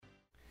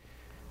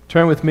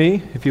Turn with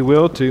me, if you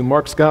will, to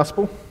Mark's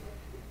Gospel.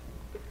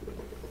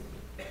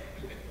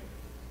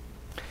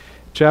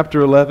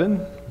 Chapter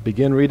 11,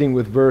 begin reading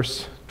with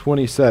verse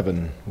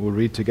 27. We'll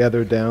read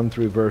together down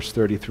through verse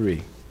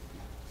 33.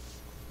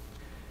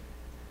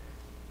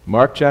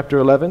 Mark chapter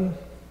 11,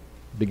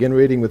 begin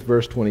reading with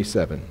verse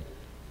 27.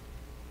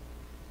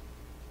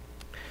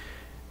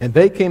 And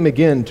they came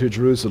again to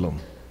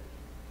Jerusalem,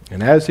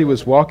 and as he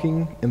was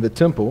walking in the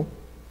temple,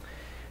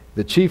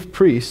 the chief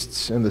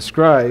priests and the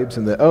scribes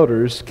and the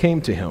elders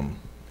came to him,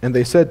 and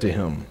they said to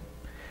him,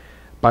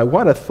 "By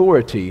what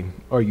authority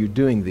are you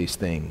doing these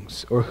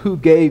things? Or who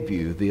gave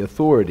you the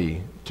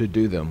authority to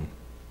do them?"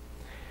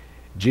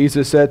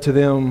 Jesus said to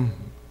them,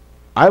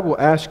 "I will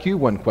ask you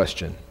one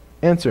question.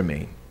 Answer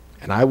me,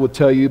 and I will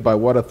tell you by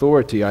what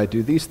authority I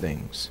do these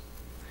things.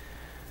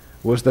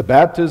 Was the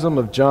baptism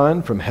of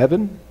John from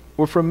heaven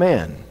or from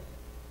man?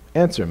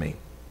 Answer me."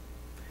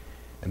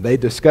 And they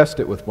discussed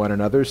it with one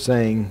another,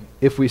 saying,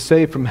 "If we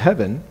say from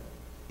heaven,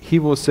 he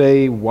will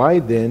say, 'Why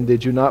then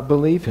did you not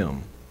believe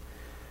him?'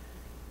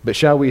 But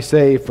shall we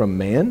say from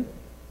man?"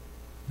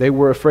 They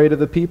were afraid of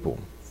the people,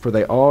 for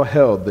they all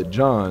held that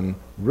John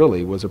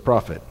really was a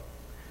prophet.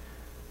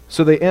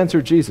 So they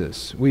answered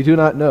Jesus, "We do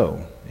not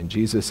know." And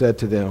Jesus said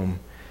to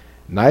them,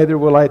 "Neither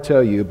will I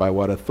tell you by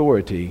what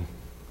authority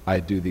I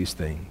do these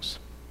things."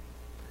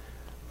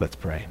 Let's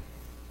pray.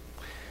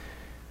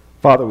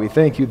 Father, we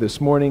thank you this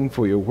morning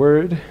for your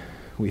word.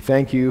 We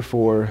thank you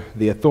for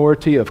the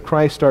authority of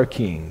Christ our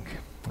King.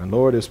 And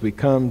Lord, as we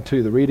come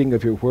to the reading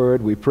of your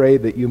word, we pray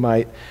that you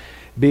might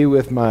be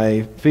with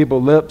my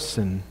feeble lips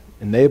and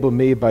enable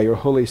me by your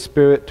Holy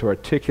Spirit to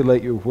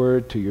articulate your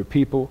word to your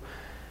people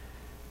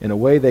in a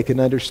way they can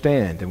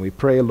understand. And we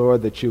pray,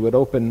 Lord, that you would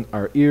open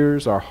our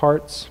ears, our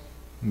hearts.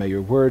 May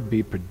your word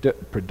be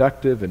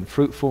productive and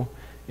fruitful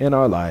in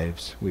our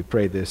lives. We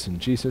pray this in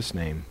Jesus'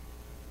 name.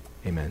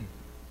 Amen.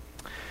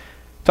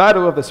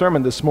 Title of the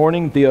sermon this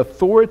morning, The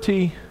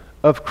Authority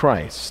of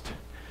Christ.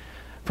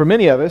 For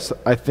many of us,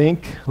 I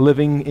think,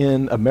 living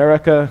in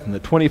America in the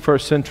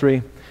 21st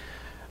century,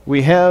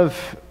 we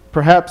have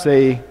perhaps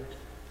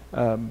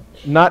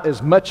not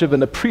as much of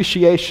an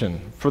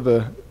appreciation for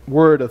the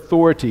word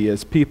authority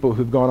as people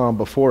who've gone on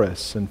before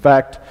us. In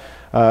fact,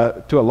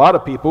 to a lot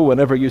of people,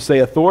 whenever you say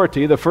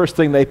authority, the first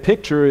thing they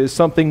picture is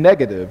something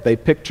negative. They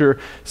picture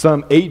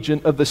some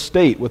agent of the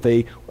state with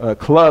a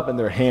club in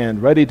their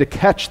hand, ready to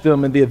catch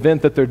them in the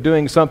event that they're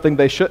doing something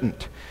they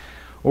shouldn't.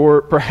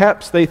 Or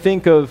perhaps they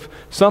think of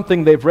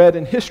something they've read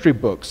in history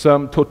books,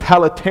 some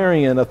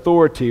totalitarian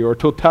authority or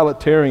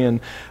totalitarian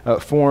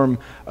form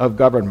of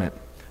government.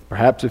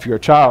 Perhaps if you're a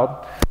child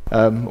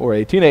or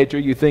a teenager,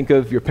 you think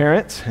of your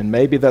parents, and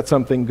maybe that's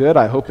something good.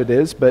 I hope it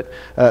is. But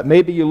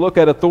maybe you look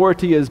at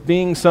authority as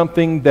being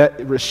something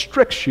that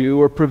restricts you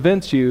or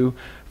prevents you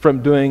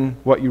from doing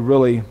what you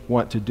really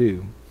want to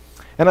do.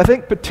 And I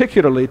think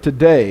particularly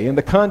today, in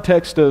the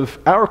context of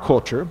our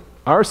culture,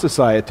 our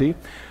society,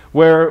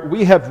 where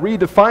we have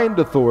redefined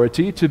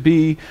authority to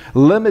be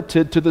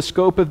limited to the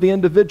scope of the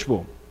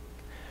individual.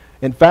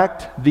 In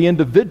fact, the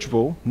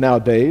individual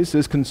nowadays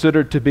is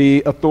considered to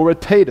be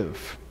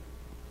authoritative.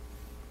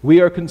 We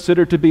are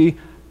considered to be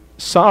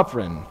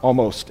sovereign,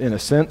 almost, in a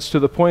sense, to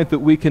the point that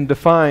we can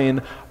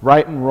define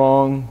right and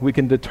wrong. We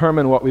can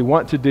determine what we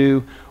want to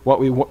do, what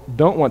we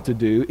don't want to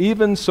do,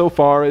 even so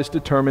far as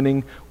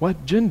determining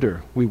what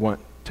gender we want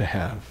to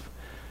have.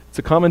 It's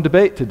a common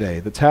debate today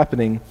that's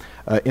happening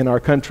in our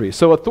country.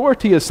 So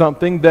authority is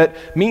something that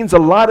means a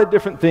lot of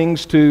different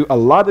things to a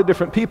lot of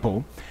different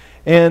people,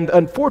 and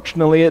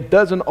unfortunately, it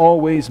doesn't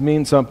always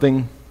mean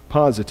something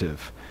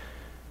positive.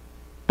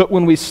 But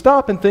when we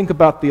stop and think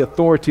about the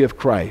authority of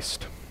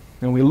Christ,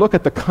 and we look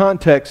at the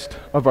context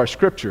of our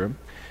scripture,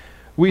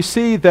 we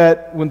see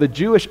that when the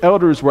Jewish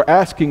elders were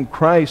asking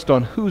Christ,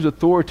 on whose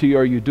authority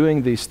are you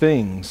doing these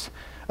things,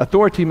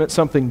 authority meant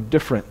something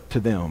different to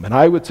them. And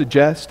I would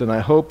suggest, and I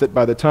hope that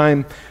by the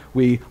time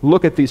we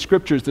look at these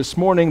scriptures this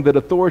morning, that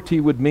authority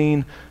would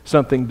mean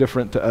something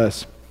different to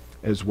us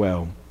as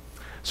well.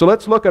 So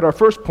let's look at our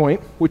first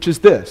point, which is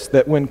this,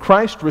 that when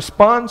Christ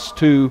responds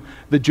to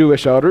the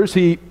Jewish elders,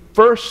 he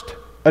first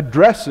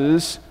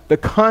addresses the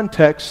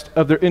context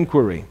of their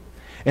inquiry.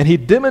 And he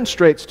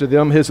demonstrates to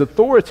them his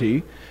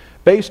authority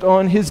based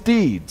on his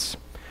deeds.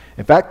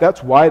 In fact,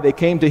 that's why they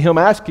came to him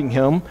asking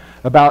him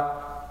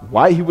about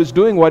why he was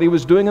doing what he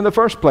was doing in the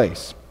first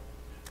place.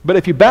 But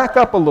if you back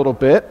up a little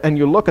bit and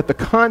you look at the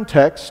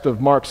context of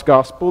Mark's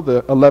Gospel,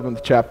 the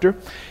 11th chapter,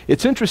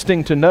 it's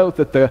interesting to note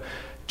that the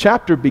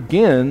chapter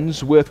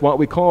begins with what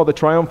we call the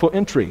triumphal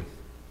entry.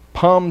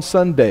 Palm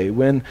Sunday,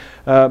 when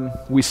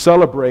we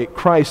celebrate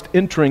Christ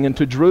entering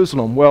into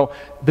Jerusalem. Well,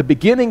 the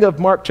beginning of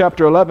Mark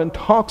chapter 11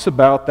 talks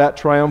about that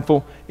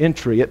triumphal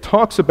entry. It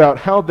talks about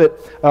how that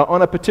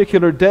on a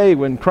particular day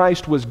when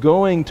Christ was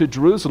going to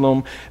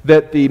Jerusalem,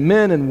 that the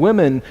men and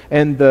women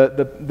and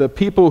the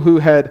people who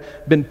had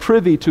been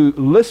privy to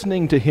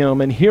listening to him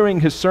and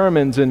hearing his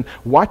sermons and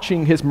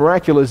watching his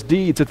miraculous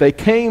deeds, that they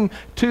came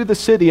to the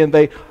city and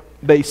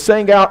they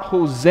sang out,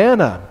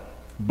 "Hosanna."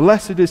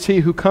 Blessed is he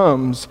who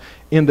comes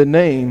in the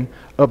name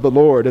of the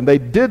Lord. And they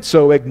did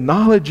so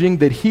acknowledging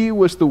that he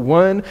was the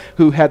one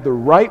who had the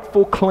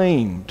rightful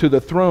claim to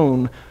the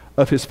throne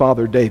of his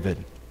father David.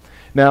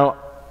 Now,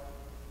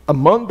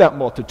 among that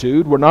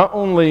multitude were not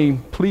only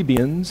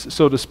plebeians,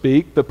 so to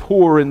speak, the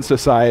poor in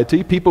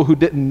society, people who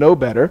didn't know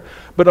better,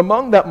 but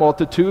among that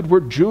multitude were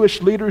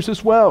Jewish leaders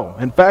as well.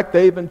 In fact,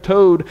 they even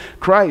told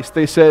Christ,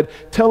 they said,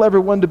 "Tell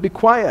everyone to be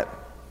quiet."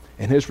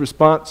 And his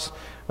response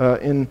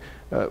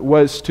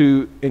was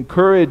to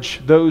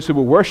encourage those who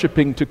were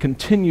worshiping to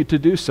continue to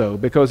do so,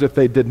 because if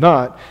they did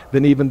not,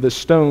 then even the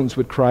stones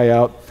would cry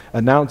out,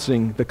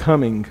 announcing the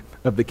coming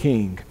of the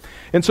King.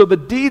 And so the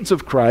deeds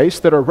of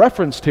Christ that are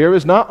referenced here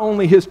is not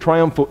only his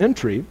triumphal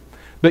entry,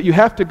 but you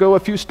have to go a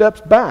few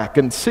steps back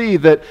and see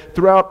that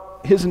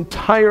throughout his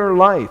entire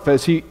life,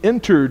 as he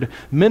entered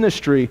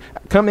ministry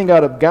coming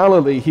out of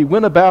Galilee, he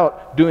went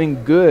about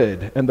doing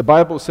good. And the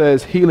Bible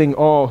says, healing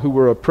all who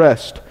were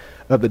oppressed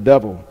of the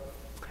devil.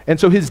 And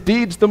so his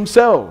deeds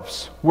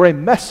themselves were a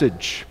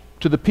message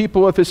to the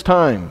people of his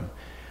time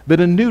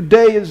that a new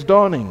day is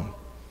dawning,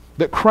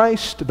 that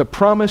Christ, the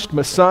promised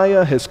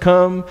Messiah, has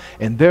come,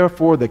 and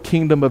therefore the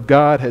kingdom of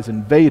God has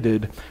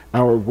invaded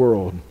our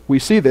world. We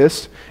see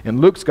this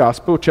in Luke's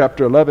Gospel,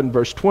 chapter 11,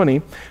 verse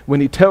 20, when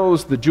he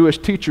tells the Jewish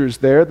teachers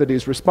there that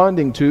he's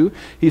responding to,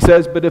 he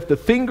says, "But if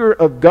it's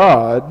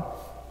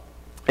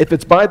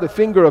by the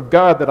finger of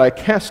God that I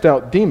cast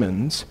out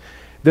demons,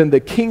 then the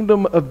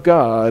kingdom of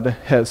God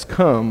has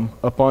come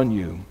upon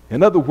you."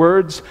 In other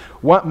words,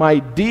 what my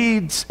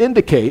deeds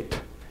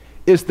indicate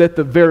is that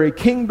the very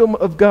kingdom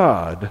of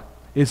God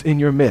is in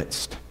your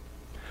midst.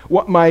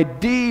 What my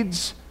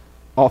deeds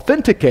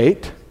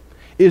authenticate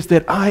is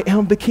that I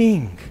am the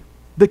King.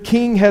 The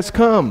King has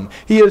come.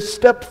 He has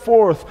stepped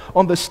forth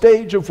on the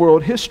stage of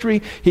world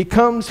history. He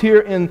comes here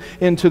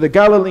into the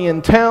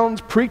Galilean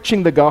towns,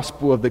 preaching the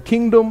gospel of the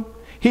kingdom,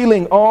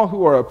 healing all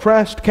who are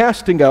oppressed,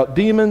 casting out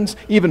demons,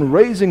 even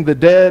raising the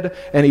dead.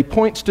 And he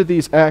points to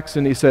these acts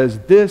and he says,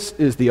 "This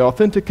is the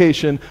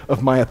authentication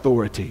of my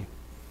authority.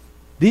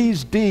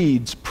 These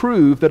deeds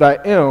prove that I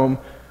am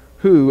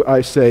who I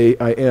say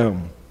I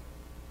am."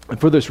 And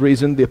for this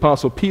reason, the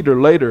Apostle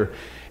Peter later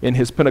in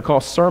his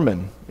Pentecost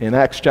sermon in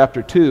Acts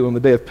chapter 2 on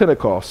the day of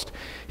Pentecost,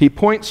 he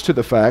points to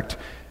the fact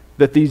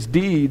that these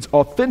deeds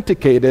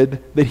authenticated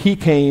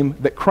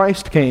that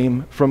Christ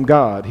came from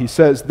God. He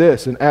says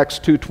this in Acts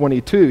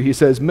 2:22. He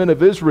says, "Men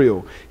of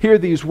Israel, hear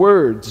these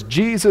words,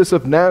 Jesus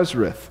of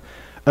Nazareth,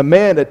 a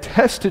man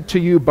attested to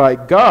you by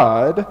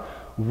God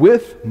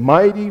with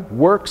mighty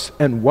works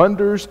and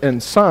wonders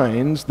and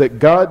signs that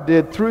God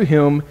did through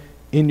him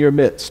in your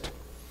midst."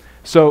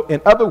 So,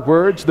 in other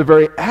words, the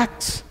very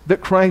acts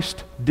that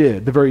Christ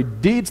did, the very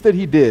deeds that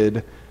he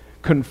did,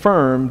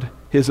 confirmed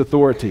his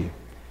authority.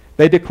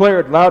 They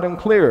declared loud and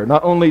clear,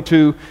 not only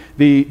to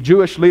the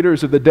Jewish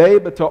leaders of the day,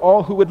 but to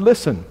all who would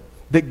listen,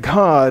 that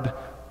God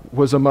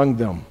was among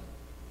them,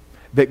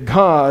 that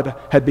God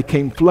had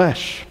become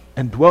flesh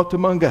and dwelt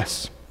among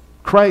us.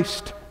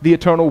 Christ, the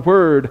eternal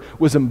Word,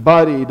 was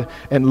embodied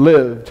and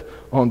lived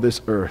on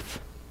this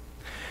earth.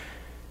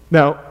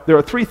 Now, there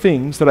are three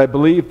things that I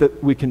believe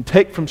that we can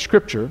take from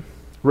Scripture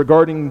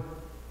regarding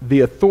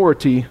the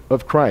authority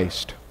of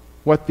Christ,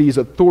 what these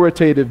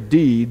authoritative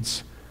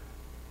deeds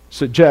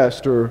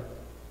suggest or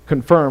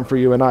confirm for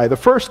you and I. The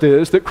first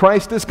is that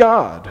Christ is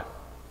God,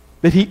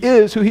 that he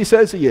is who he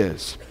says he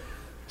is.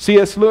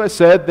 C.S. Lewis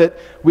said that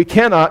we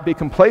cannot be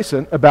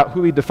complacent about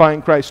who we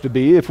define Christ to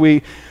be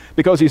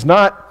because he's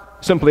not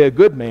simply a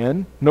good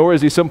man, nor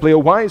is he simply a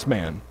wise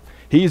man.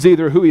 He's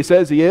either who he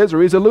says he is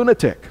or he's a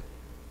lunatic.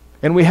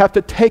 And we have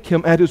to take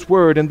him at his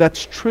word, and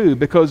that's true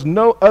because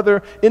no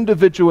other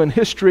individual in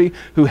history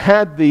who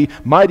had the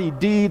mighty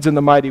deeds and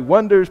the mighty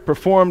wonders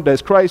performed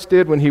as Christ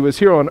did when he was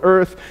here on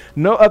earth,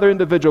 no other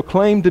individual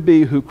claimed to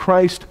be who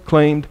Christ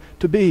claimed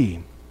to be.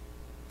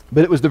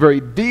 But it was the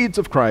very deeds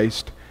of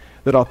Christ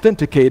that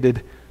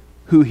authenticated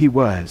who he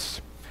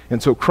was.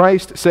 And so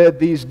Christ said,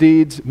 "These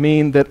deeds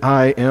mean that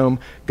I am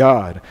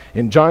God."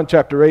 In John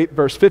chapter 8,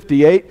 verse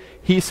 58,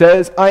 he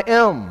says, "I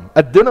am,"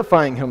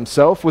 identifying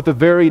himself with the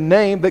very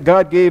name that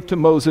God gave to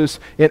Moses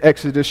in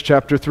Exodus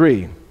chapter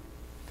 3.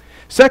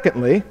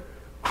 Secondly,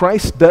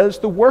 Christ does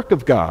the work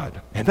of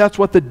God. And that's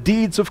what the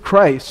deeds of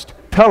Christ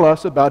tell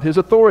us about his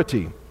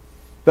authority.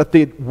 That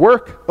the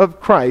work of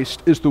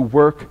Christ is the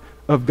work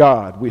of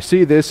God. We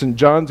see this in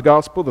John's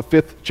Gospel, the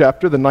 5th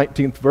chapter, the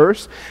 19th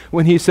verse,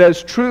 when he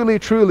says, "Truly,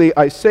 truly,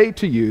 I say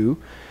to you,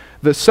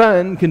 the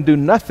Son can do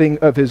nothing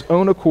of his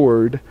own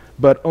accord,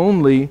 but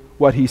only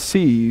what he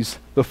sees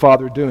the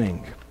Father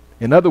doing."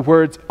 In other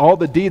words, all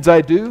the deeds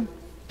I do,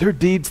 they're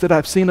deeds that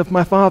I've seen of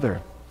my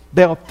Father.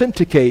 They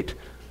authenticate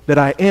that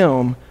I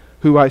am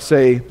who I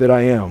say that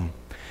I am.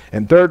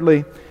 And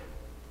thirdly,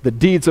 the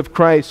deeds of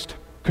Christ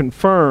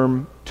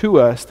confirm to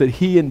us that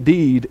he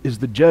indeed is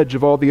the judge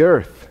of all the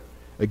earth.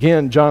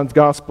 Again, John's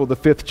Gospel, the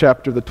 5th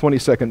chapter, the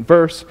 22nd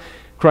verse,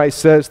 Christ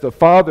says, "The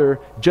Father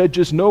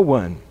judges no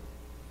one,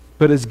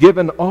 but has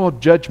given all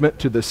judgment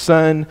to the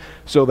Son,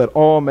 so that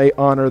all may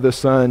honor the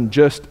Son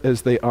just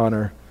as they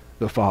honor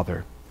the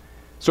Father."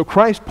 So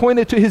Christ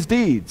pointed to his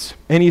deeds,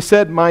 and he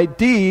said, my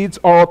deeds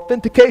are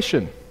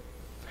authentication.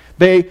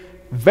 They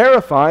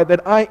verify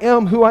that I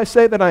am who I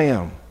say that I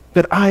am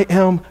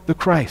the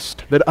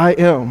Christ, that I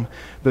am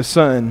the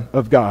Son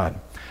of God.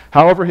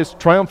 However, his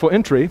triumphal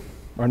entry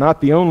are not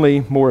the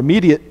only more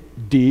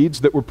immediate deeds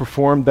that were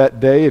performed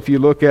that day. If you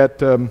look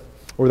at,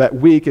 or that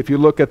week, if you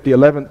look at the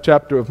 11th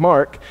chapter of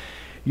Mark,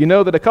 you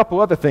know that a couple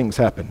other things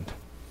happened.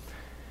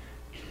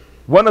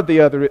 One of the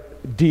other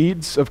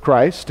deeds of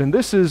Christ, and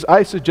this is,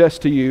 I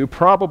suggest to you,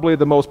 probably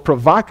the most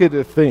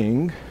provocative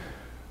thing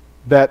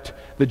that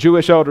the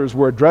Jewish elders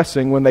were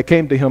addressing when they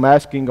came to him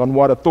asking on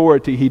what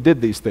authority he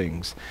did these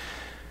things.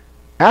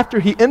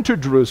 After he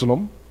entered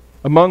Jerusalem,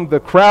 among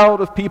the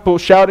crowd of people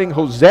shouting,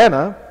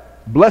 Hosanna,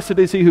 blessed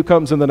is he who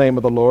comes in the name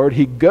of the Lord,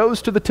 he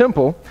goes to the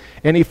temple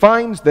and he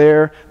finds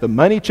there the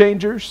money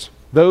changers,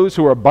 those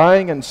who are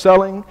buying and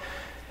selling,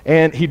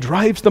 and he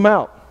drives them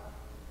out.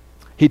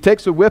 He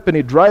takes a whip and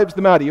he drives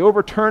them out. He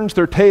overturns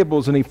their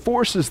tables and he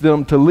forces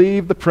them to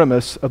leave the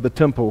premise of the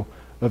temple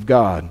of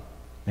God.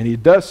 And he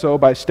does so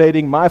by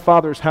stating, my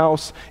Father's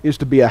house is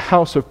to be a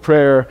house of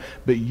prayer,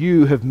 but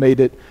you have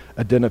made it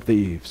a den of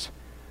thieves.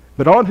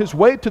 But on his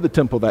way to the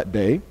temple that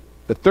day,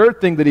 the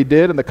third thing that he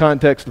did in the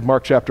context of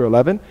Mark chapter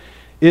 11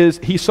 is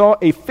he saw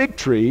a fig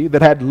tree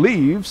that had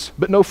leaves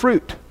but no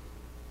fruit.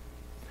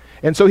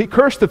 And so he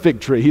cursed the fig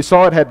tree. He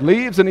saw it had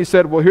leaves, and he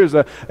said, well, here's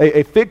a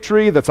fig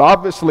tree that's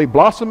obviously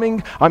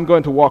blossoming. I'm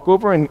going to walk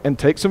over and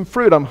take some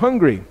fruit. I'm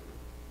hungry.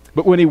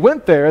 But when he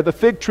went there, the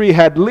fig tree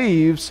had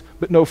leaves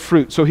but no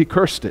fruit, so he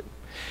cursed it.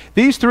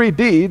 These three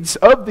deeds,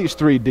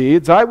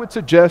 I would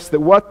suggest that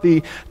what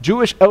the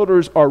Jewish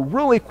elders are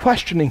really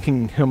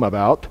questioning him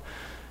about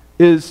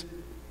is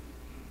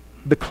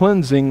the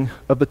cleansing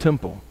of the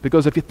temple.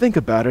 Because if you think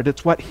about it,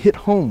 it's what hit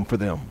home for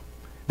them.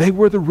 They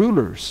were the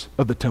rulers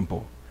of the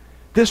temple.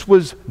 This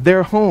was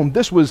their home.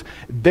 This was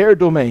their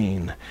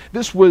domain.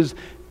 This was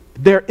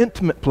their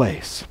intimate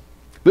place.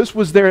 This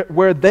was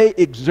where they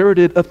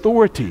exerted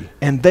authority,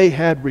 and they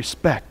had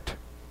respect.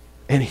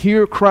 And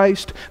here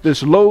Christ,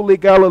 this lowly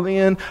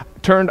Galilean,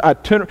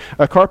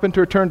 a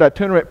carpenter turned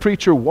itinerant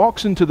preacher,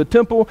 walks into the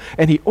temple,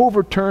 and he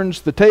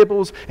overturns the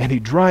tables, and he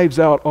drives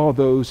out all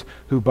those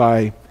who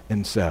buy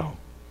and sell.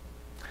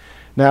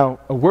 Now,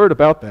 a word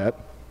about that.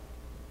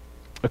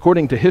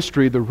 According to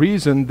history, the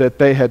reason that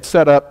they had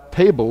set up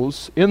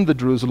tables in the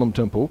Jerusalem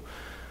temple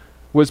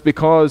was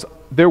because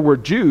there were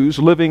Jews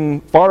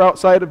living far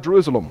outside of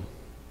Jerusalem,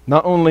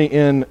 not only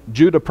in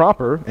Judah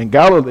proper and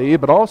Galilee,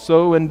 but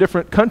also in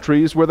different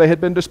countries where they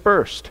had been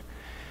dispersed.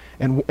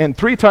 And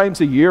 3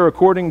 times a year,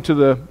 according to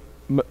the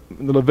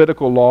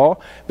Levitical law,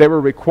 they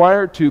were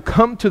required to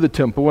come to the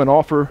temple and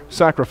offer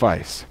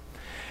sacrifice.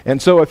 And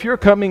so if you're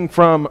coming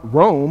from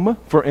Rome,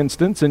 for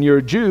instance, and you're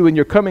a Jew and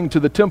you're coming to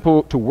the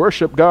temple to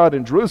worship God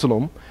in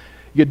Jerusalem,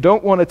 you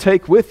don't want to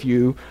take with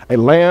you a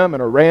lamb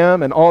and a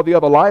ram and all the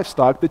other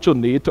livestock that you'll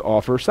need to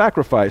offer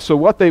sacrifice. So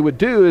what they would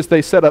do is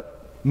they set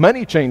up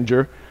money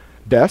changer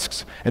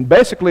desks, and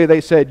basically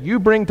they said, you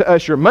bring to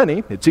us your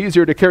money. It's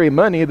easier to carry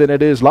money than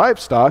it is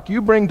livestock.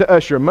 You bring to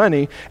us your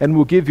money, and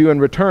we'll give you in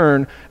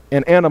return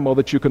an animal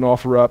that you can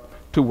offer up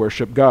to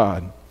worship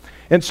God.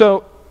 And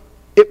so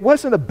it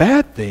wasn't a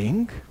bad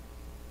thing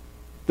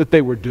that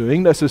they were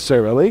doing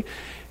necessarily.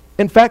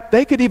 In fact,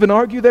 they could even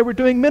argue they were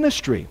doing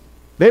ministry.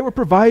 They were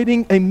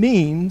providing a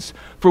means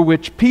for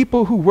which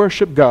people who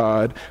worship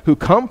God, who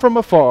come from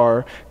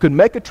afar, could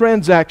make a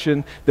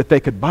transaction that they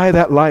could buy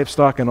that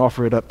livestock and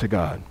offer it up to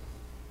God.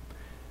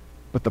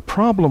 But the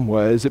problem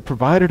was it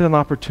provided an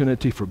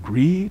opportunity for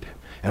greed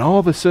and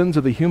all the sins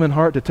of the human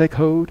heart to take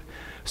hold,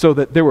 so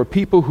that there were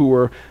people who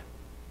were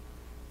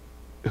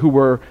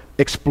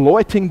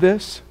exploiting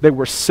this. They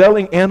were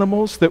selling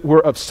animals that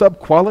were of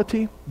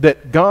sub-quality,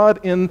 that God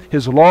in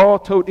his law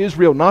told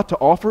Israel not to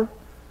offer.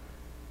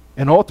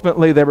 And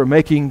ultimately they were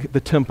making the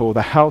temple,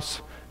 the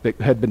house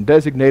that had been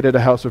designated a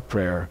house of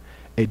prayer,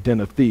 a den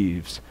of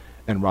thieves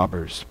and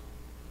robbers.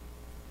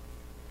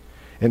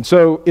 And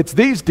so it's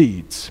these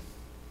deeds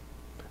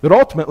that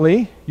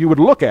ultimately you would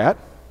look at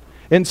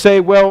and say,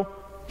 well,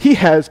 he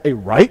has a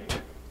right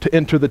to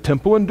enter the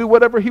temple and do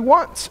whatever he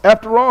wants.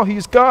 After all,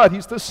 he's God.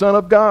 He's the Son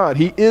of God.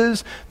 He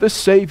is the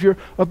Savior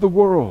of the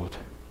world.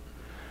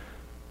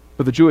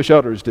 But the Jewish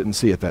elders didn't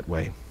see it that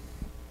way.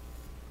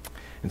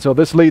 And so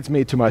this leads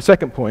me to my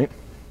second point,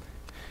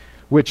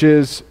 which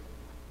is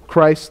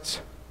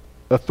Christ's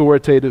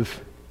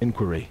authoritative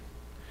inquiry.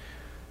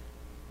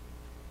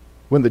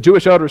 When the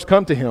Jewish elders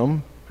come to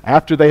him,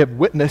 after they have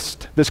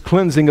witnessed this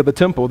cleansing of the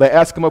temple, they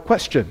ask him a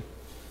question.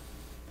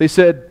 They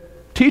said,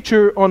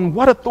 Teacher, on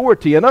what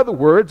authority? In other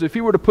words, if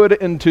you were to put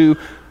it into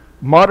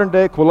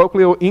modern-day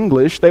colloquial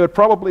English, they would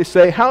probably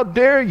say, how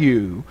dare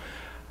you?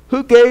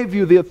 Who gave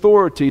you the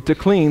authority to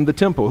clean the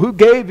temple? Who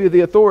gave you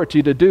the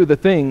authority to do the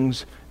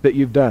things that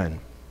you've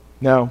done?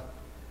 Now,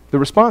 the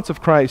response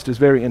of Christ is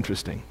very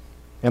interesting.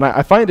 And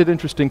I find it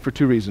interesting for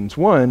 2 reasons.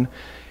 One,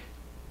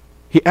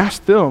 he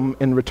asked them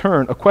in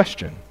return a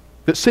question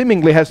that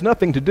seemingly has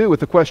nothing to do with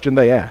the question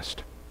they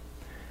asked.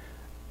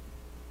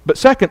 But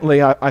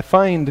secondly, I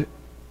find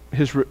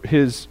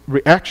his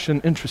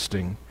reaction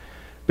interesting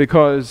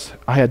because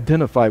I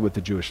identify with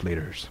the Jewish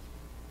leaders.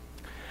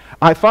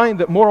 I find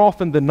that more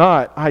often than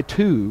not, I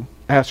too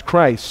ask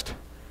Christ,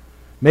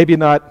 maybe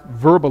not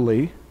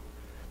verbally,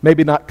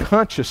 maybe not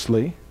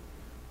consciously,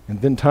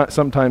 and then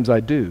sometimes I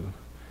do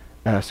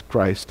ask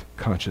Christ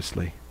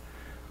consciously,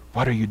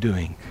 what are you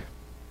doing?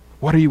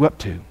 What are you up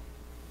to?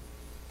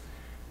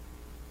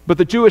 But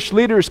the Jewish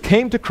leaders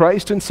came to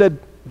Christ and said,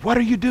 what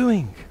are you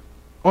doing?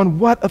 On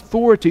what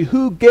authority?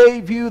 Who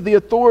gave you the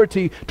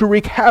authority to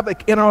wreak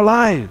havoc in our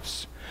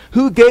lives?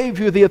 Who gave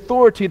you the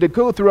authority to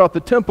go throughout the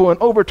temple and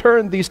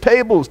overturn these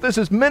tables? This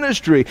is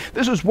ministry.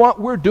 This is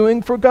what we're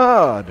doing for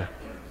God.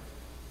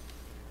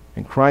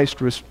 And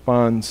Christ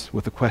responds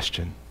with a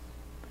question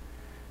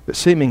that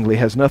seemingly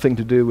has nothing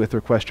to do with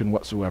their question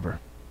whatsoever.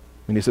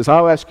 And he says,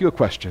 I'll ask you a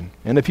question,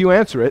 and if you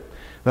answer it,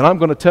 then I'm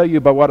going to tell you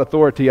by what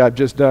authority I've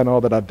just done all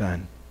that I've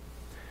done.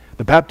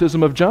 The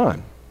baptism of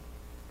John,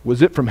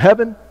 was it from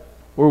heaven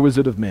or was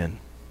it of men?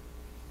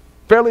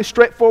 Fairly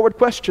straightforward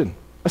question,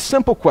 a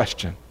simple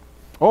question.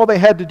 All they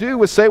had to do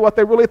was say what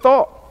they really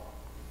thought.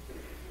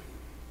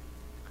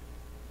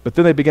 But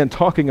then they began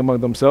talking among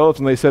themselves,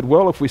 and they said,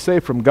 well, if we say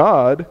from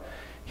God,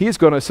 he's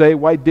going to say,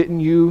 why didn't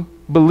you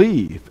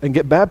believe and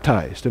get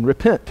baptized and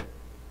repent?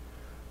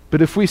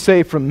 But if we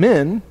say from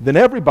men, then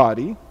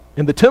everybody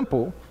in the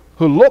temple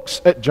who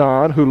looks at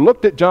John, who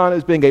looked at John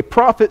as being a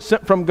prophet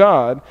sent from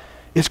God,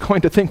 is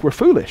going to think we're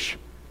foolish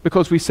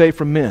because we say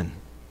from men.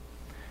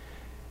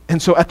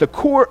 And so at the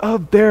core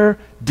of their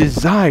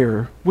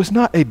desire was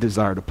not a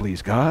desire to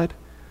please God,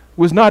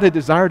 was not a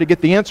desire to get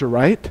the answer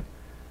right.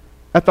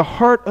 At the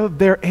heart of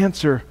their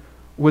answer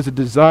was a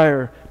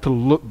desire to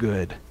look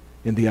good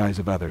in the eyes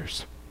of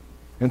others.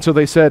 And so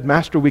they said,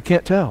 Master, we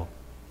can't tell.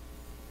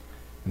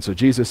 And so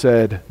Jesus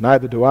said,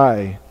 neither do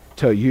I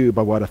tell you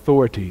by what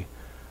authority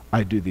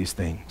I do these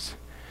things.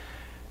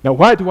 Now,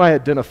 why do I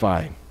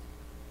identify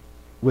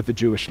with the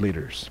Jewish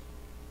leaders?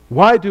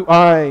 Why do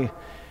I,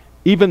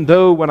 even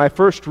though when I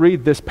first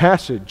read this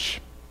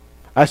passage,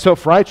 I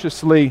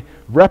self-righteously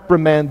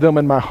reprimand them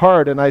in my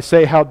heart and I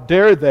say, how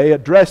dare they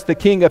address the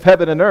King of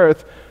heaven and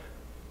earth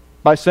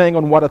by saying,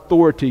 on what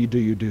authority do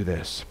you do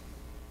this?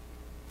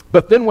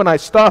 But then when I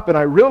stop and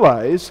I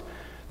realize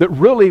that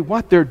really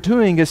what they're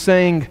doing is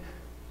saying,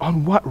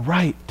 on what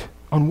right,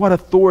 on what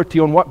authority,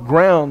 on what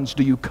grounds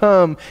do you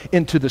come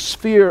into the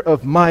sphere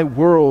of my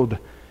world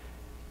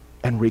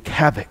and wreak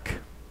havoc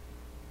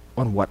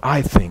on what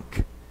I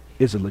think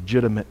is a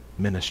legitimate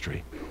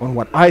ministry, on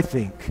what I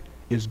think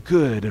is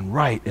good and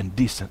right and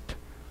decent?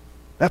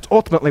 That's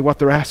ultimately what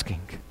they're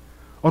asking.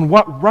 On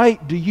what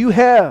right do you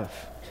have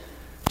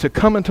to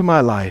come into my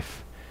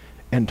life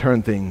and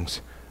turn things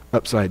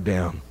upside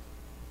down?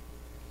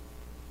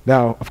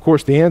 Now, of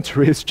course, the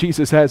answer is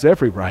Jesus has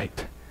every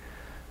right.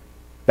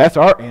 That's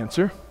our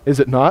answer, is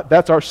it not?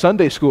 That's our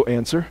Sunday school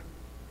answer.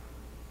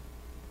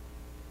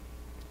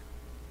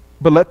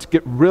 But let's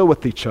get real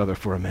with each other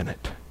for a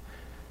minute.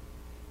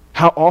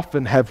 How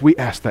often have we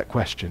asked that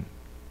question?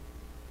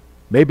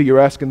 Maybe you're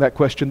asking that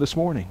question this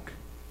morning.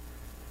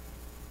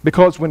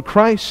 Because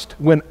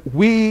when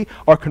we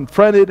are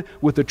confronted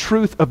with the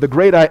truth of the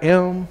great I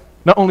am,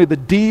 not only the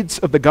deeds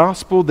of the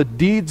gospel, the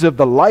deeds of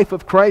the life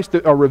of Christ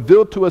that are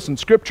revealed to us in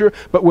Scripture,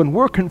 but when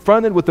we're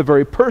confronted with the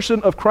very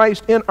person of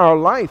Christ in our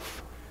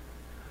life,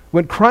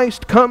 when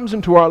Christ comes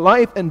into our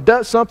life and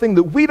does something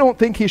that we don't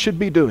think he should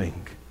be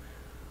doing,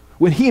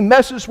 when he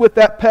messes with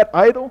that pet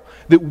idol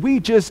that we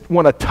just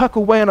want to tuck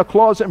away in a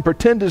closet and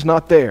pretend is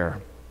not there,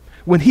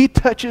 when he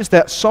touches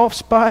that soft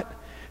spot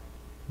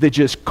that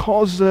just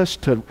causes us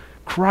to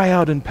cry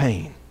out in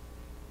pain,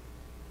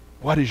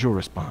 what is your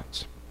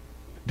response?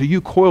 Do you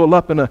coil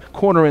up in a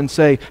corner and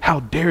say, how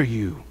dare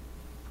you?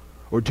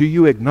 Or do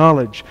you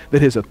acknowledge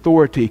that his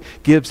authority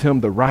gives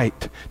him the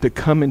right to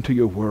come into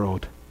your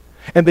world,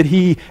 and that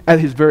he, at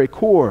his very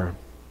core,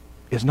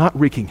 is not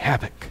wreaking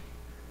havoc,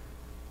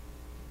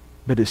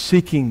 but is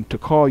seeking to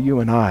call you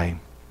and I,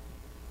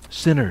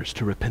 sinners,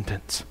 to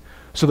repentance,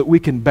 so that we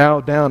can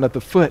bow down at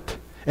the foot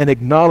and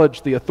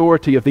acknowledge the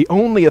authority of the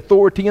only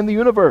authority in the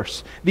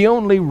universe, the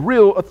only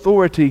real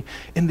authority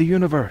in the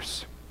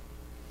universe.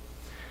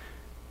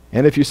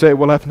 And if you say,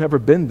 well, I've never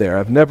been there,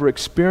 I've never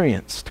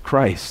experienced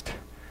Christ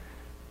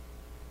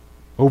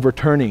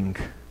overturning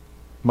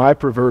my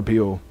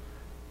proverbial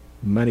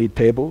money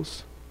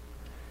tables,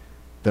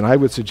 then I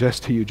would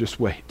suggest to you, just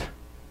wait.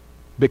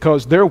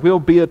 Because there will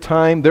be a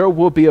time, there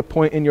will be a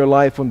point in your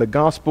life when the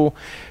gospel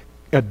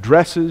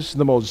addresses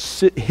the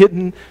most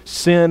hidden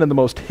sin and the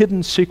most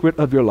hidden secret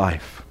of your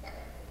life.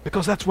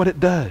 Because that's what it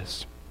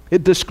does.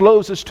 It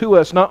discloses to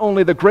us not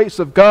only the grace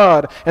of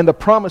God and the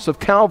promise of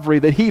Calvary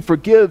that he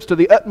forgives to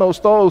the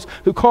utmost those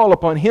who call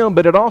upon him,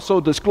 but it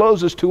also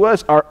discloses to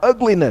us our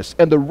ugliness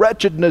and the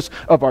wretchedness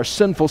of our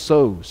sinful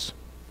souls.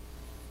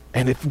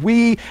 And if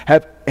we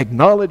have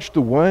acknowledged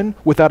the one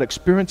without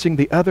experiencing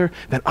the other,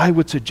 then I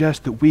would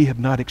suggest that we have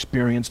not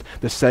experienced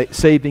the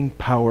saving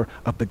power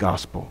of the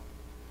gospel.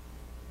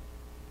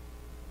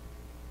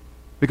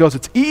 Because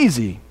it's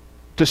easy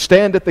to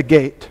stand at the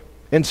gate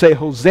and say,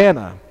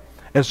 Hosanna,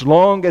 as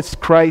long as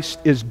Christ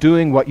is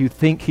doing what you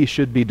think he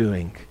should be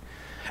doing.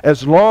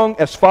 As long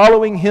as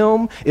following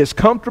him is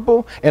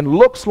comfortable and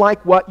looks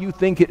like what you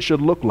think it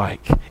should look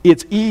like,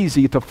 it's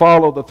easy to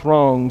follow the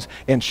throngs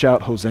and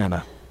shout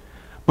Hosanna.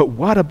 But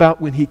what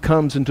about when he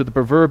comes into the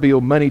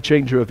proverbial money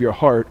changer of your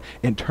heart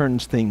and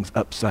turns things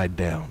upside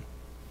down?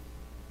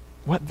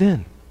 What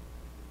then?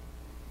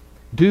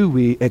 Do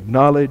we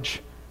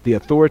acknowledge the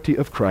authority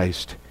of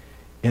Christ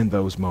in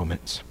those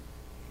moments?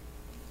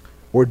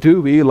 Or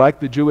do we, like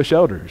the Jewish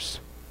elders,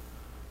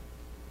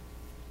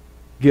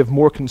 give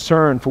more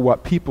concern for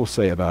what people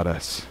say about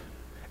us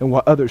and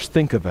what others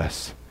think of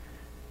us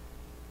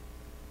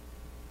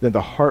than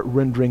the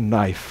heart-rending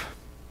knife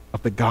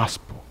of the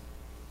gospel,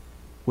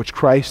 which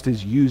Christ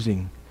is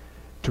using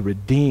to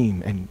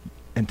redeem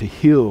and to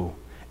heal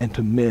and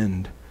to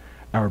mend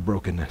our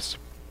brokenness?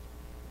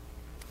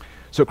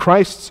 So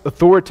Christ's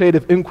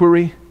authoritative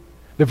inquiry,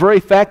 the very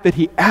fact that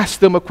he asked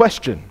them a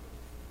question,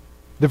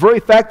 the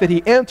very fact that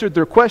he answered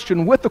their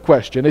question with a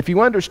question, if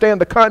you understand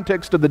the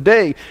context of the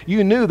day,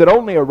 you knew that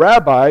only a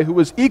rabbi who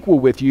was equal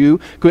with you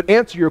could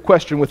answer your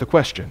question with a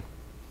question.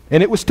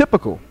 And it was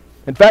typical.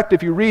 In fact,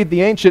 if you read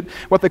the ancient,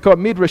 what they call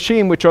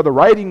midrashim, which are the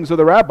writings of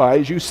the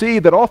rabbis, you see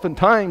that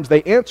oftentimes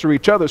they answer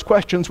each other's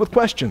questions with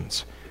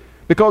questions.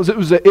 Because it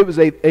was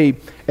a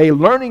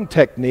learning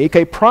technique,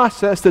 a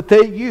process that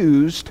they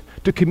used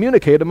to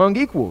communicate among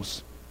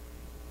equals.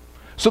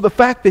 So the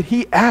fact that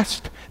he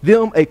asked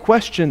them a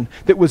question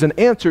that was an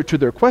answer to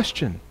their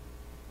question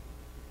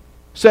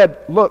said,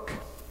 look,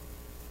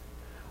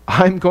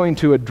 I'm going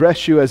to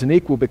address you as an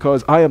equal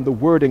because I am the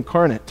Word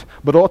incarnate,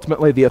 but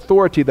ultimately the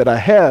authority that I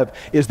have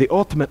is the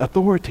ultimate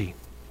authority.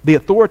 The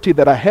authority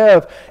that I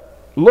have,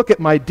 look at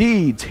my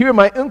deeds, hear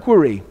my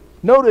inquiry.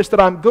 Notice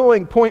that I'm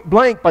going point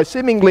blank by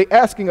seemingly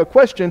asking a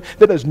question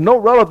that has no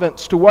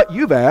relevance to what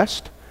you've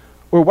asked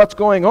or what's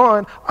going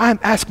on. I'm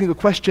asking a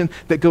question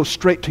that goes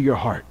straight to your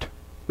heart.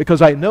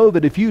 Because I know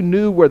that if you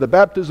knew where the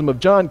baptism of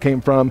John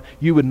came from,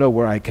 you would know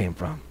where I came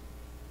from.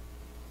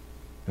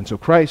 And so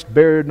Christ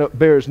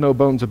bears no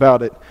bones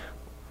about it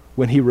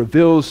when he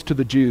reveals to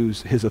the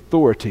Jews his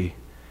authority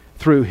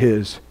through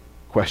his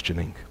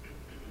questioning.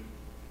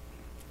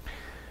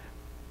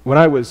 When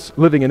I was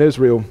living in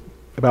Israel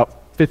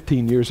about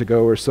 15 years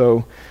ago or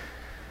so,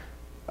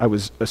 I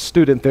was a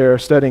student there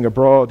studying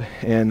abroad,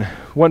 and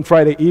one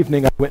Friday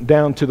evening I went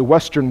down to the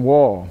Western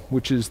Wall,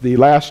 which is the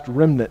last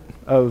remnant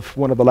of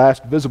one of the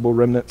last visible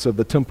remnants of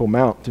the Temple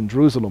Mount in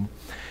Jerusalem.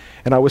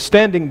 And I was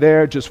standing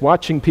there just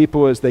watching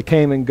people as they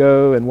came and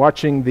go and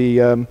watching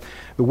the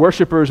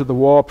worshipers of the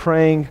wall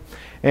praying.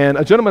 And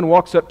a gentleman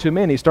walks up to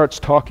me and he starts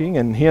talking,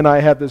 and he and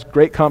I have this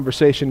great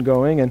conversation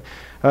going.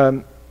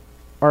 And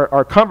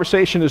our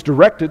conversation is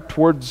directed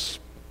towards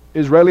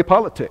Israeli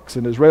politics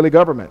and Israeli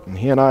government. And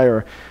he and I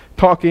are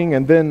talking,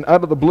 and then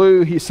out of the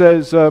blue he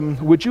says,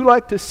 would you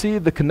like to see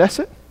the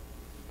Knesset?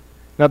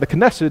 Now the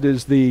Knesset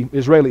is the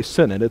Israeli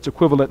Senate. It's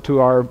equivalent to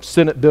our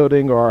Senate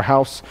building or our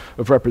House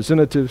of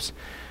Representatives.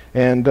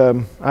 And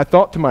I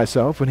thought to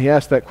myself when he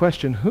asked that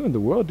question, who in the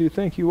world do you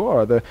think you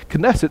are? The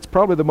Knesset's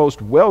probably the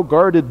most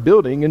well-guarded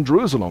building in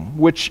Jerusalem,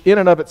 which in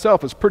and of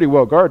itself is pretty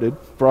well guarded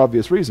for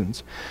obvious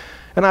reasons.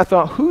 And I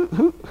thought,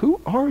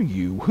 who are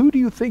you? Who do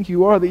you think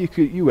you are that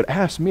you would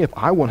ask me if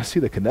I want to see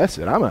the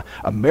Knesset? I'm an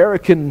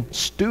American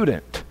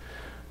student.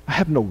 I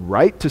have no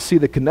right to see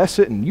the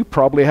Knesset, and you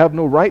probably have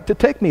no right to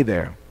take me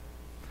there.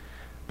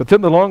 But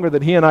then the longer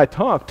that he and I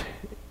talked,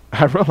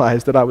 I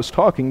realized that I was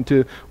talking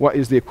to what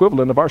is the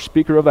equivalent of our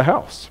Speaker of the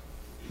House,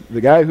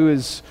 the guy who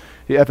is,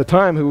 at the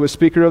time, who was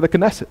Speaker of the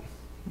Knesset.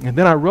 And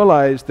then I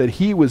realized that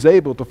he was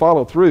able to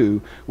follow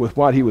through with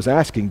what he was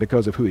asking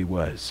because of who he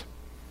was.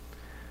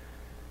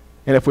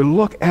 And if we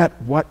look at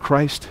what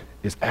Christ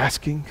is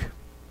asking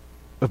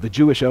of the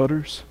Jewish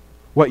elders,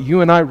 what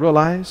you and I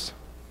realize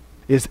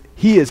is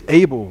he is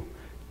able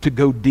to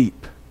go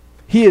deep.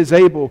 He is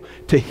able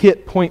to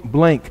hit point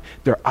blank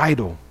their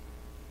idol,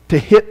 to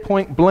hit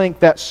point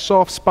blank that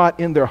soft spot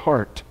in their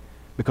heart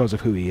because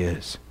of who he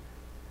is.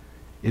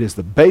 It is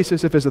the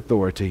basis of his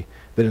authority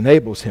that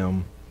enables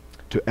him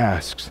to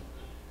ask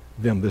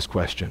them this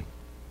question.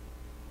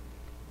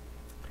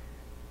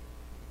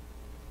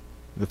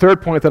 The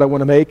third point that I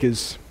want to make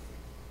is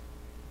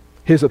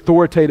his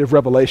authoritative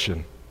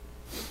revelation.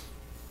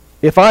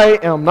 If I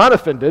am not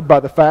offended by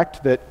the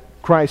fact that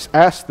Christ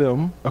asked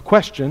them a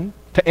question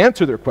to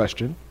answer their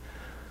question,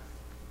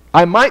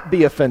 I might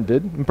be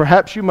offended, and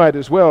perhaps you might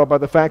as well, by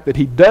the fact that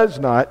he does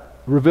not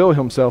reveal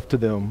himself to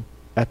them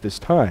at this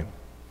time.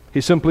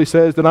 He simply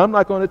says that I'm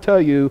not going to tell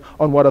you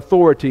on what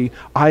authority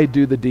I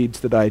do the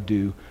deeds that I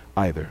do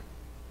either.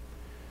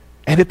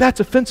 And if that's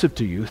offensive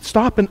to you,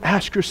 stop and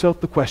ask yourself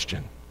the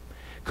question.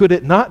 Could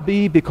it not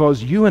be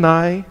because you and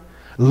I,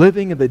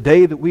 living in the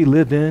day that we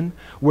live in,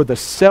 where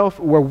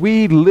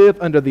we live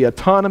under the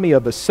autonomy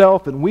of the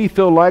self, and we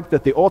feel like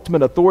that the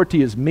ultimate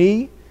authority is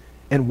me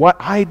and what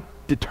I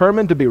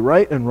determine to be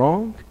right and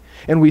wrong?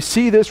 And we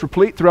see this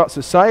replete throughout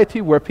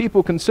society where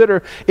people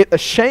consider it a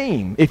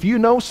shame if you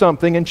know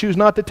something and choose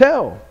not to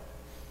tell.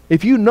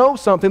 If you know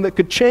something that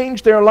could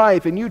change their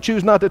life and you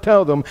choose not to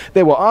tell them,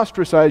 they will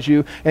ostracize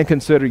you and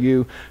consider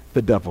you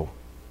the devil.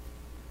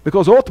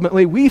 Because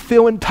ultimately, we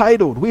feel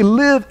entitled. We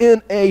live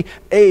in an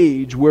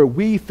age where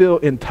we feel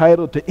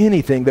entitled to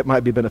anything that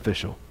might be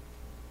beneficial.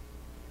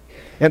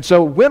 And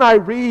so when I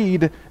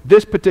read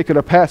this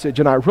particular passage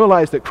and I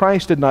realize that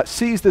Christ did not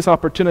seize this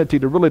opportunity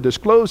to really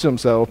disclose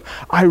himself,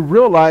 I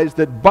realize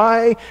that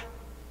by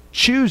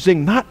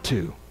choosing not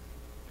to,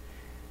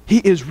 he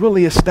is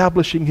really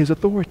establishing his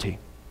authority.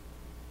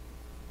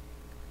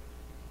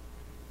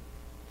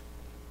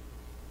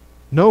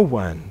 No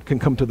one can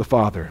come to the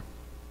Father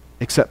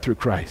except through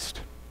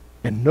Christ.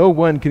 And no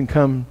one can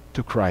come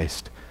to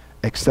Christ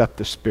except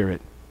the Spirit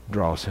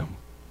draws him.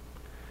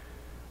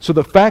 So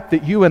the fact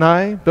that you and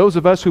I, those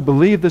of us who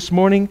believe this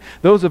morning,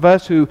 those of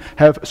us who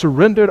have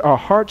surrendered our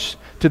hearts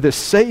to this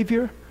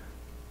Savior,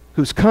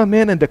 who's come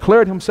in and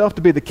declared himself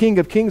to be the King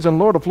of Kings and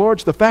Lord of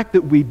Lords, the fact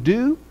that we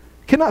do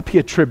cannot be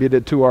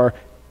attributed to our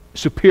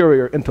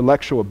superior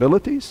intellectual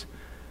abilities.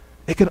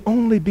 It can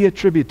only be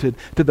attributed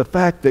to the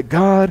fact that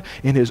God,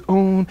 in his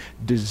own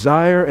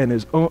desire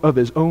and of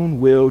his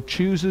own will,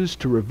 chooses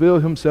to reveal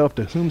himself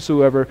to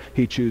whomsoever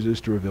he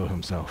chooses to reveal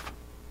himself.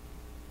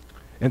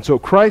 And so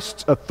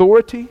Christ's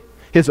authority,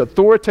 his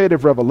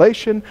authoritative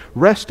revelation,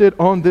 rested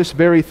on this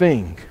very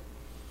thing.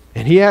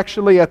 And he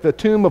actually, at the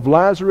tomb of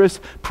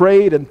Lazarus,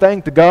 prayed and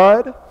thanked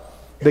God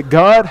that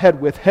God had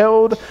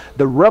withheld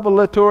the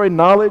revelatory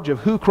knowledge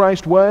of who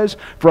Christ was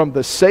from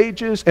the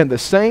sages and the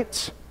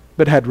saints,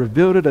 but had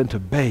revealed it unto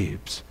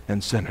babes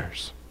and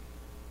sinners.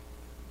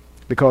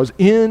 Because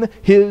in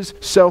his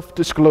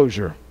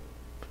self-disclosure,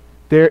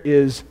 there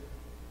is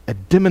a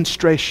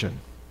demonstration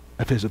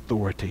of his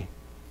authority.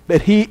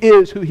 That he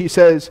is who he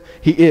says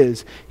he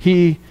is.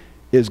 He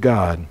is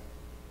God.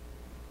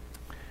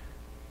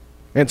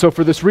 And so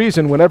for this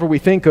reason, whenever we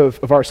think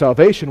of our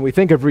salvation, we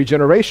think of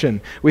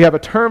regeneration. We have a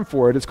term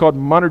for it. It's called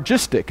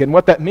monergistic. And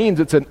what that means,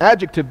 it's an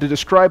adjective to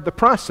describe the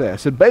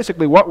process. And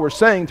basically what we're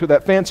saying through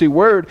that fancy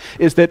word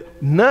is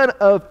that none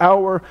of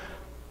our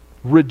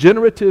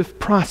regenerative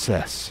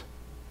process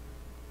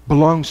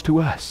belongs to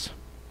us.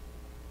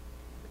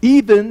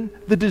 Even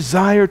the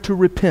desire to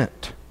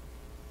repent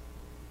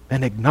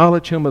and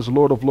acknowledge him as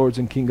Lord of Lords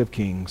and King of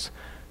Kings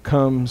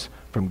comes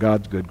from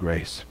God's good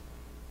grace,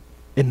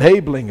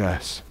 enabling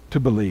us to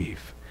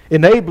believe,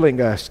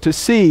 enabling us to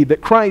see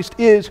that Christ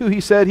is who he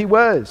said he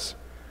was,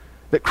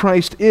 that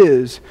Christ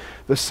is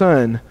the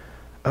Son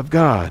of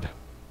God.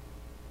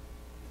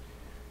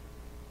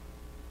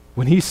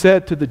 When he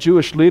said to the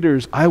Jewish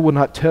leaders, "I will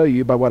not tell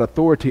you by what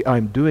authority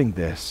I'm doing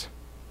this,"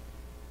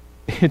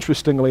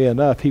 interestingly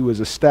enough, he was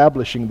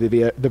establishing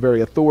the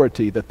very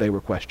authority that they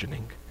were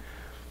questioning.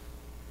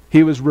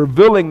 He was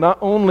revealing not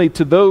only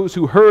to those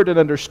who heard and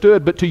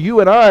understood, but to you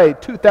and I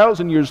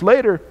 2,000 years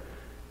later,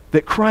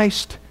 that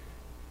Christ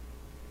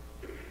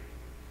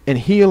and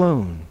he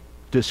alone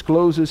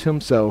discloses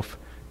himself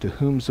to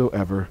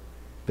whomsoever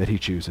that he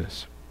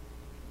chooses.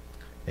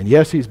 And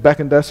yes, he's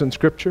beckoned us in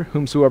Scripture,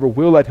 whomsoever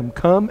will, let him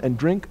come and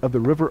drink of the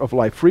river of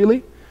life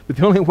freely. But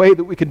the only way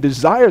that we can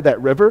desire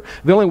that river,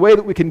 the only way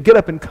that we can get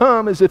up and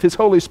come, is if his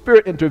Holy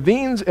Spirit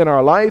intervenes in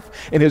our life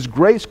and his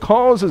grace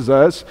causes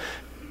us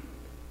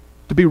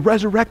to be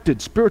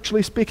resurrected,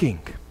 spiritually speaking,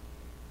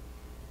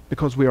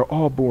 because we are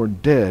all born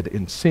dead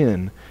in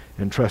sin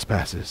and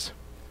trespasses.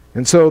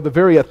 And so the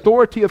very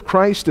authority of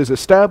Christ is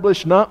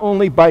established not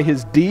only by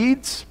his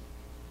deeds,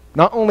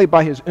 not only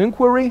by his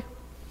inquiry,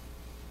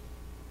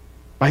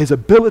 by his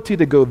ability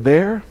to go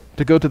there,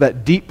 to go to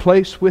that deep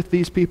place with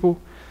these people,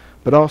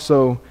 but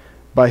also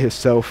by his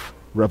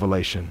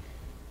self-revelation.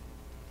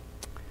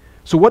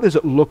 So what does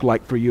it look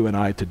like for you and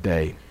I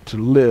today to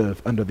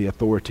live under the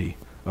authority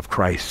of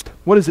Christ?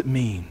 What does it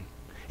mean?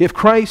 If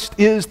Christ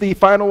is the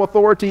final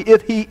authority,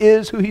 if he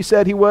is who he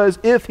said he was,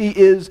 if he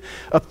is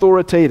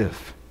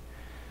authoritative,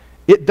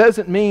 it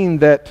doesn't mean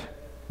that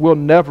we'll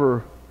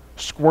never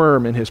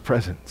squirm in his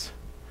presence.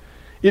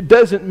 It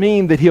doesn't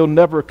mean that he'll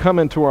never come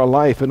into our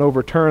life and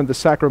overturn the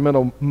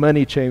sacramental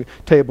money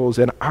tables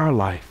in our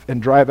life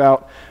and drive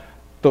out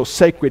those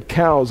sacred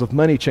cows of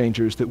money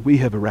changers that we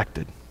have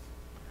erected.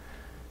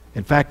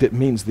 In fact, it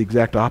means the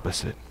exact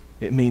opposite.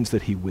 It means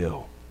that he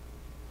will.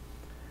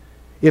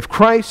 If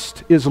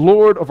Christ is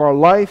Lord of our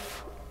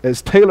life,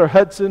 as Taylor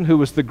Hudson, who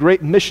was the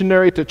great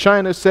missionary to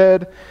China,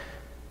 said,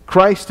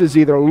 Christ is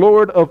either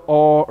Lord of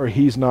all or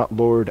he's not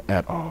Lord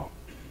at all.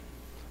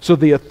 So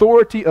the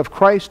authority of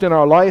Christ in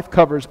our life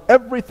covers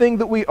everything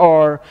that we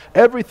are,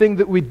 everything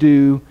that we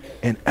do,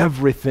 and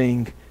every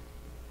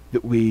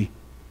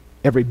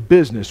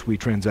business we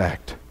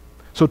transact.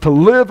 So to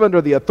live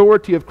under the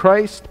authority of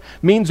Christ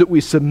means that we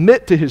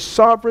submit to his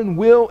sovereign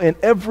will in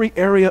every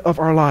area of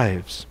our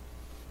lives.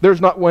 There's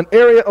not one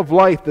area of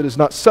life that is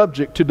not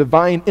subject to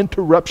divine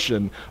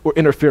interruption or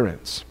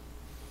interference.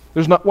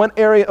 There's not one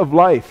area of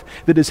life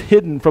that is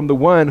hidden from the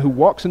one who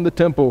walks in the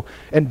temple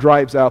and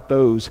drives out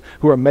those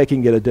who are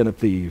making it a den of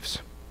thieves.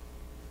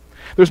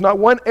 There's not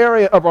one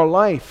area of our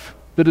life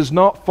that does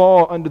not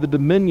fall under the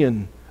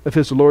dominion of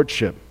his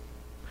lordship.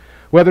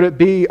 whether it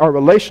be our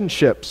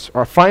relationships,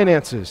 our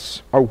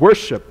finances, our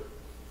worship,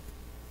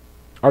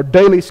 our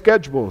daily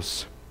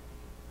schedules.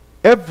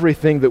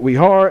 Everything that we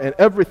are and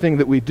everything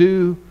that we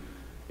do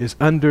is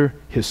under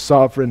His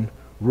sovereign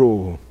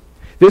rule.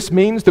 This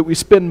means that we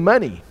spend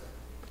money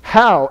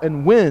how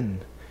and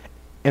when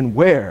and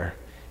where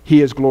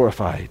He is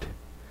glorified.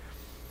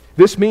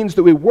 This means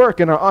that we work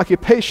in our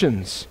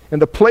occupations in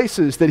the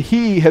places that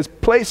He has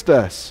placed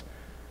us,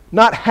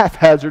 not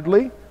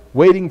haphazardly,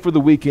 waiting for the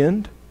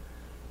weekend,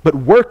 but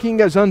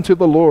working as unto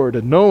the Lord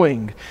and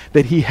knowing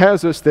that He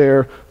has us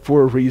there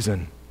for a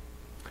reason.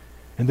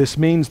 And this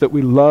means that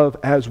we love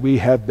as we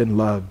have been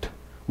loved,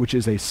 which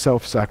is a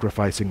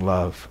self-sacrificing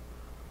love.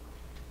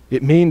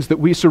 It means that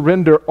we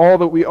surrender all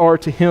that we are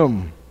to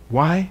Him.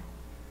 Why?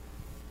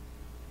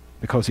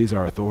 Because He's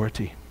our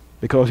authority,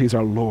 because He's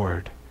our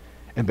Lord,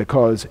 and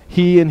because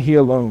He and He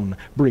alone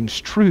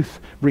brings truth,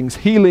 brings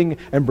healing,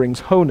 and brings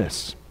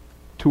wholeness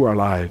to our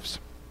lives.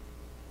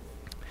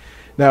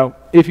 Now,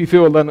 if you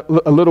feel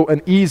a little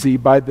uneasy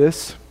by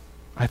this,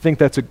 I think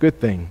that's a good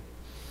thing.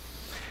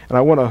 And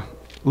I want to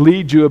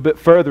lead you a bit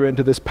further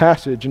into this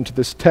passage, into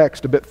this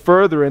text, a bit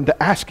further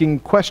into asking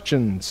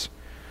questions,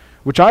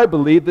 which I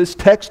believe this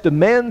text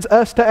demands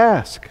us to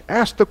ask.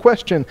 Ask the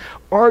question,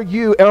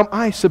 am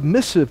I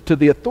submissive to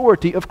the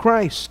authority of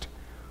Christ?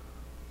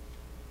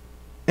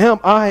 Am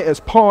I, as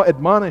Paul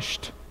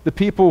admonished the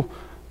people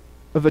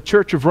of the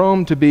Church of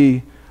Rome to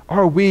be,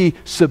 are we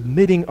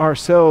submitting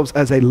ourselves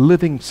as a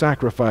living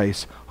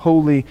sacrifice,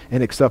 holy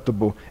and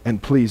acceptable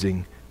and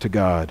pleasing to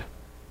God?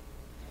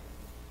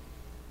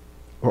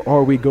 Or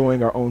are we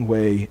going our own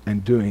way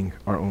and doing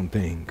our own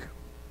thing?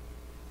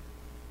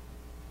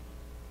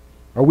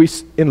 Are we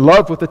in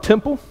love with the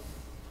temple?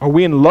 Are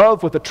we in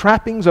love with the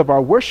trappings of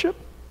our worship?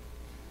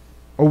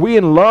 Are we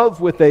in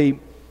love with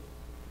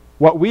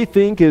what we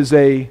think is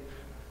a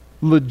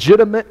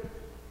legitimate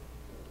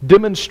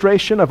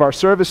demonstration of our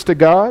service to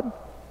God?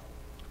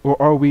 Or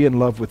are we in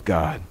love with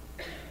God?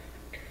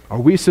 Are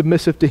we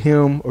submissive to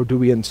Him, or do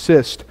we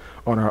insist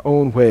on our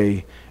own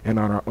way and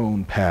on our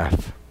own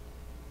path?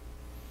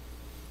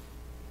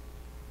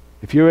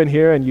 If you're in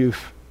here and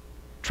you've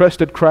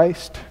trusted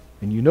Christ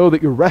and you know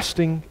that you're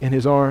resting in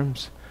His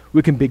arms,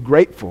 we can be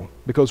grateful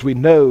because we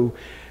know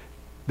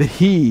that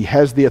He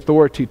has the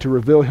authority to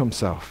reveal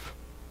Himself.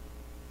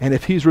 And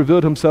if He's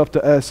revealed Himself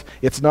to us,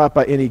 it's not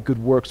by any good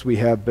works we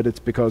have, but it's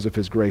because of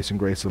His grace and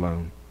grace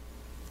alone.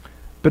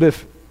 But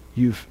if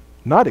you've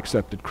not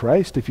accepted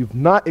Christ, if you've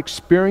not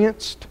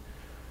experienced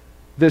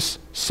this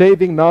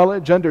saving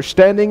knowledge,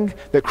 understanding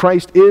that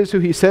Christ is who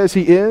He says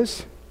He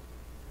is,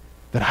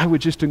 then I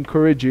would just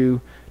encourage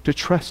you to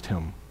trust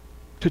Him,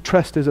 to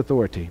trust His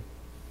authority.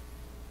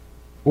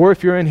 Or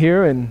if you're in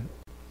here and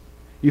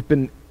you've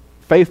been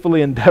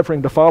faithfully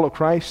endeavoring to follow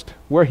Christ,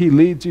 where He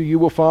leads you, you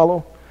will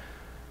follow.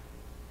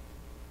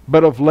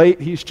 But of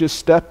late, He's just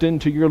stepped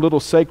into your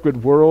little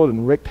sacred world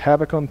and wreaked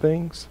havoc on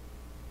things.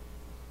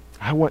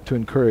 I want to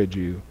encourage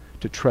you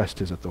to trust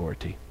His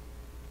authority,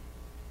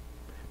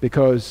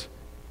 because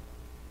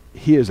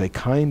He is a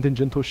kind and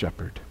gentle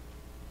shepherd.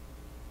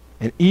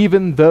 And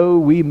even though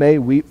we may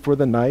weep for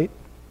the night,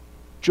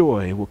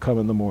 joy will come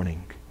in the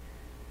morning.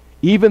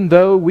 Even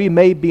though we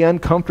may be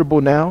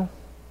uncomfortable now,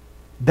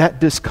 that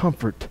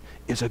discomfort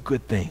is a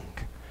good thing.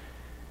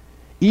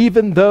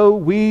 Even though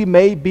we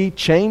may be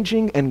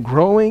changing and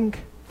growing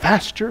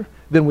faster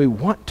than we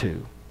want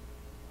to,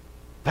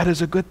 that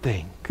is a good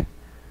thing.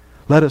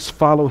 Let us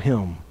follow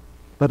Him.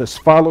 Let us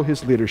follow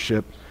His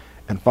leadership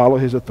and follow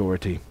His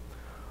authority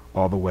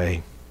all the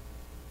way.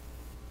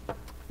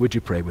 Would you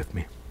pray with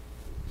me?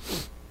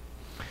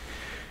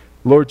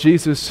 Lord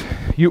Jesus,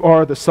 You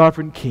are the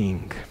sovereign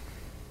King.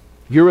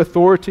 Your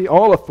authority,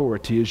 all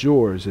authority is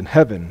Yours in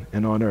heaven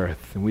and on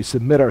earth, and we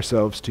submit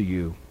ourselves to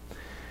You.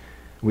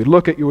 We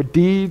look at Your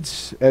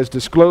deeds as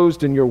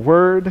disclosed in Your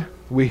word.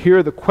 We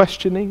hear the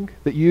questioning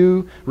that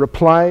You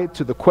reply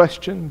to the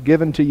question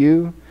given to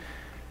You,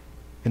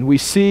 and we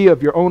see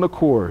of Your own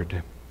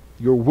accord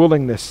Your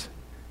willingness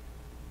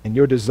and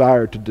Your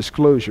desire to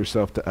disclose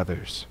Yourself to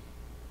others.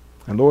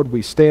 And Lord,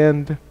 we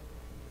stand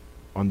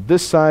on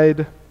this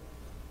side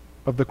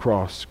of the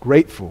cross,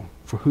 grateful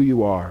for who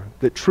You are,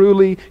 that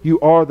truly You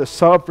are the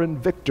sovereign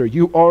victor.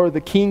 You are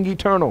the King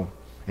eternal,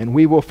 and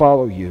we will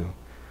follow You.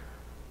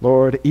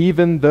 Lord,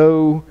 even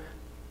though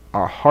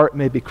our heart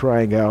may be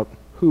crying out,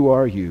 who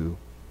are You?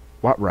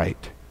 What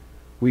right?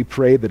 We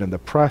pray that in the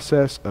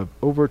process of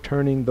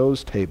overturning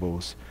those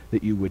tables,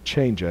 that You would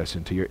change us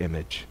into Your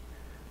image.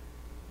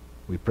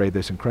 We pray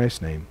this in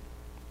Christ's name.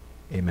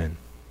 Amen.